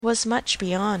was much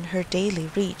beyond her daily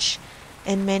reach,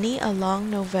 and many a long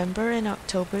November and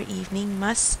October evening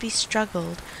must be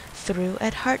struggled through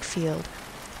at Hartfield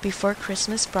before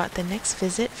Christmas brought the next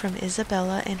visit from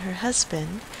Isabella and her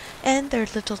husband and their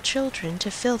little children to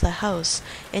fill the house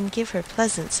and give her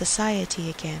pleasant society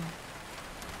again.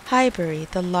 Highbury,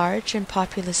 the large and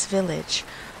populous village,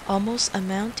 almost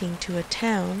amounting to a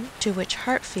town, to which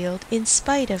Hartfield, in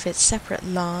spite of its separate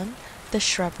lawn, the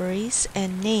shrubberies,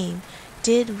 and name,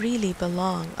 did really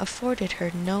belong, afforded her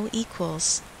no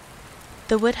equals.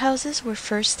 The Woodhouses were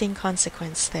first in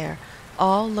consequence there.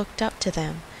 All looked up to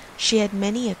them. She had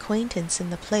many acquaintance in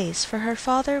the place, for her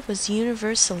father was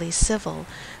universally civil,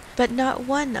 but not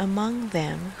one among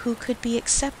them who could be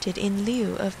accepted in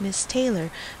lieu of Miss Taylor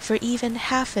for even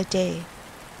half a day.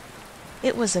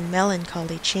 It was a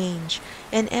melancholy change,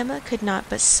 and Emma could not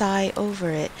but sigh over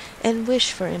it, and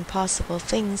wish for impossible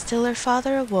things, till her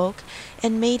father awoke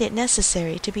and made it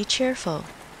necessary to be cheerful.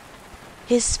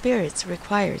 His spirits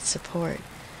required support.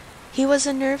 He was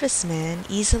a nervous man,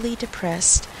 easily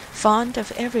depressed, fond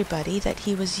of everybody that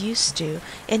he was used to,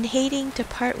 and hating to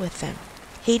part with them,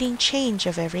 hating change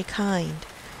of every kind.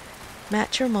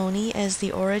 Matrimony as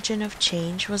the origin of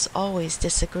change was always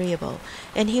disagreeable,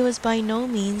 and he was by no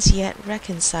means yet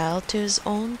reconciled to his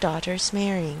own daughter's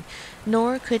marrying,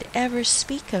 nor could ever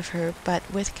speak of her but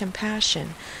with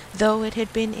compassion, though it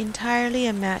had been entirely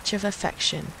a match of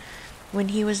affection, when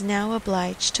he was now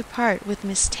obliged to part with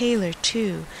Miss Taylor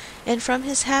too, and from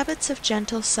his habits of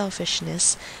gentle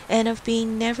selfishness, and of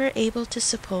being never able to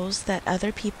suppose that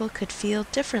other people could feel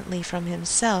differently from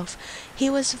himself, he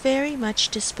was very much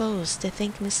disposed to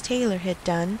think Miss Taylor had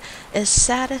done as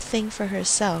sad a thing for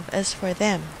herself as for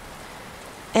them.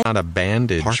 Not a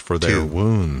bandage Part for their 2.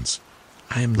 wounds.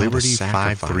 I am not Liberty a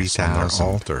 5 sacrifice on their 3,000.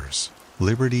 altars.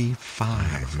 Liberty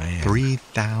 5 man.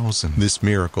 3,000. This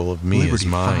miracle of me Liberty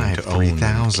is mine 5 to own and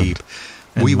 3,000. keep,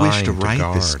 and We wish mine to write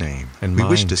guard, this name. and We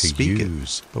wish mine to speak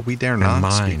use, it, but we dare and not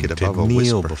mine speak it to above a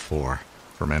kneel whisper. before.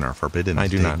 For men are forbidden I to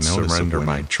do take not notice surrender of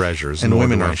my women, treasures, and nor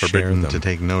women do are I share forbidden them. to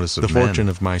take notice of The men. fortune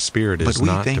of my spirit is But we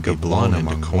not think to be of blown one into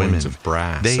among coins women, of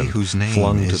brass, they and whose name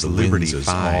flung is to the Liberty winds as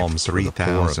 5 alms for the poor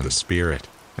of 3,000. the spirit.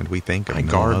 And we think of I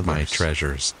no guard others. my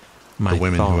treasures. My The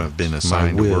women thought, who have been my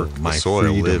assigned will, to work my the soil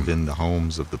freedom, live in the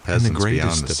homes of the and peasants the greatest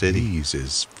beyond the of city. these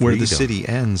is Where the freedom. city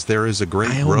ends, there is a great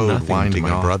I owe road nothing winding to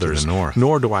my off brothers, to the north,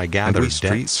 nor do I and gather we street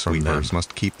debts from them. sweepers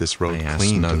must keep this road I ask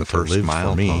clean none to the first live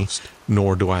mile for me, post.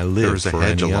 nor do I live There is a for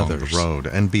hedge any along others. the road,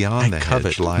 and beyond I the covet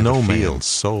hedge lie no the man's fields.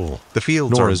 soul. The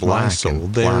fields Nor are is my black soul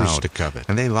and theirs plowed, to covet.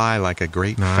 and they lie like a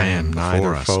great I fan am before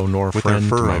neither us, foe nor with their friend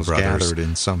to my furrows brothers, gathered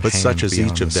in some but hand such as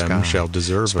beyond each of the them sky, shall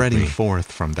deserve of spreading me.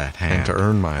 forth from that hand, And to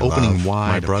earn my opening love,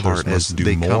 wide my brothers apart as must do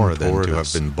they more come than toward to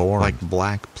us, have been born. like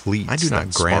black pleats I do not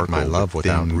that grant my sparkle love with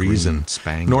without thin reason, green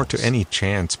spangles. nor to any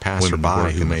chance Women passer-by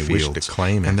work who in the may wish fields, to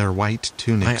claim it. and their white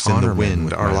tunics I in the honor men wind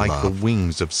with are my like love, the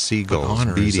wings of seagulls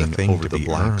honor is a beating thing over to the be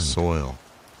black earned. soil.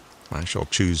 I shall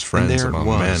choose And friends there it among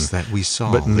was men, that we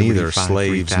saw but Liberty neither 5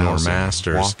 slaves nor 3000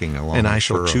 masters, walking along and I the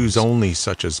shall furrows. choose only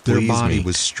such as Their please body me,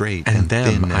 was straight and and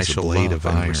them thin I as a shall blade love of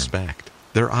and iron. respect.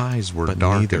 Their eyes were But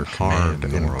dark neither and hard command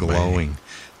and nor obey. glowing,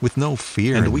 with no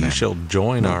fear And in we them, shall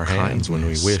join no our hands when we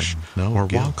kindness wish, and no or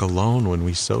guilt. walk alone when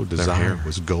we so Their desire. hair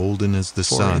was golden as the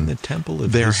For sun. in the temple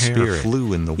of Their his hair spirit,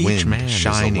 flew in the each wind, man is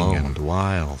shining alone. and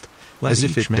wild, Let as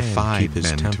if each it man defied keep his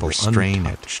men to temple restrain it.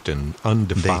 untouched and They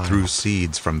undefiled. threw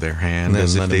seeds from their hand, And then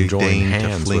as if let they him join deigned to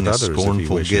hands fling with a others if he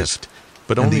scornful wishes, gift,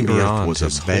 but and only the earth beyond was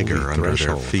his a beggar holy under their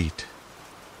threshold. feet.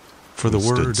 For the We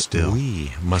stood word still.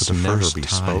 "we" must For the never first be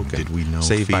time spoken, did we know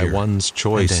save by fear, one's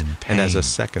choice and then and as a pain.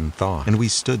 second thought. And we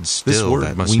stood This still word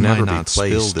that must we never might be not spill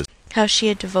placed. this. How she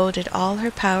had devoted all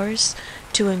her powers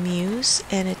to amuse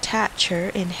and attach her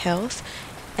in health,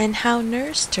 and how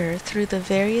nursed her through the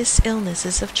various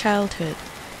illnesses of childhood.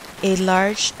 A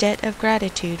large debt of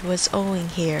gratitude was owing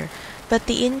here, but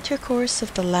the intercourse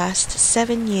of the last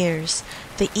 7 years,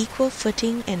 the equal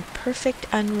footing and perfect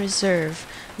unreserve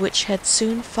which had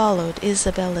soon followed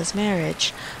Isabella's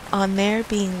marriage, on their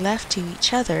being left to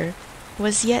each other,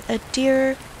 was yet a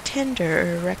dearer,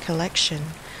 tenderer recollection.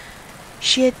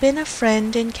 She had been a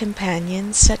friend and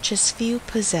companion such as few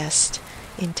possessed,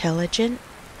 intelligent,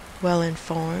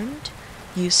 well-informed,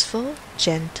 useful,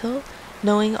 gentle,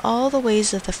 knowing all the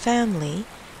ways of the family,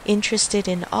 interested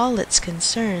in all its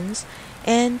concerns,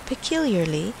 and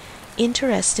peculiarly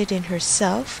interested in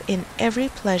herself, in every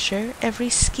pleasure, every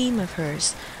scheme of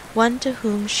hers, one to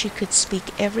whom she could speak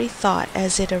every thought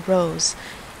as it arose,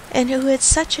 and who had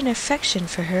such an affection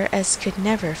for her as could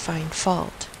never find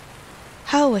fault.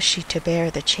 How was she to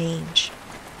bear the change?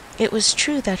 It was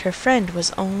true that her friend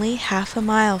was only half a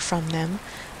mile from them,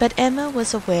 But Emma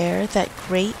was aware that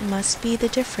great must be the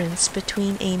difference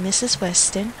between a Mrs.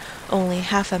 Weston, only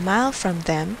half a mile from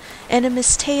them, and a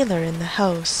Miss Taylor in the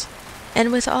house.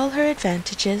 And with all her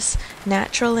advantages,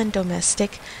 natural and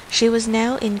domestic, she was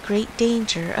now in great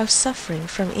danger of suffering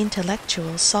from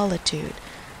intellectual solitude.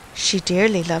 She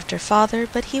dearly loved her father,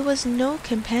 but he was no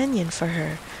companion for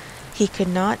her. He could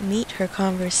not meet her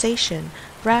conversation,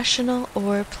 rational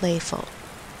or playful.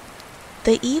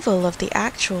 The evil of the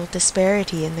actual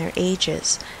disparity in their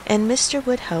ages, and Mr.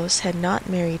 Woodhouse had not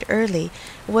married early,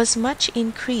 was much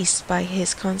increased by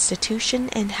his constitution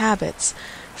and habits,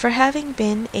 for having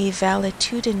been a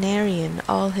valetudinarian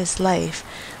all his life,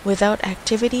 without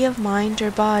activity of mind or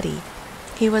body,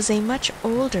 he was a much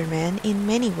older man in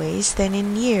many ways than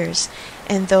in years,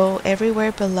 and though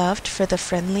everywhere beloved for the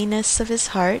friendliness of his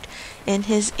heart and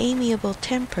his amiable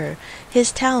temper,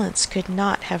 his talents could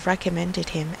not have recommended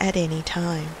him at any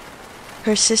time.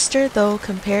 Her sister, though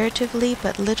comparatively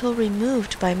but little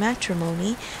removed by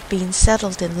matrimony, being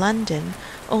settled in London,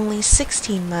 only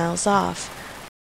 16 miles off,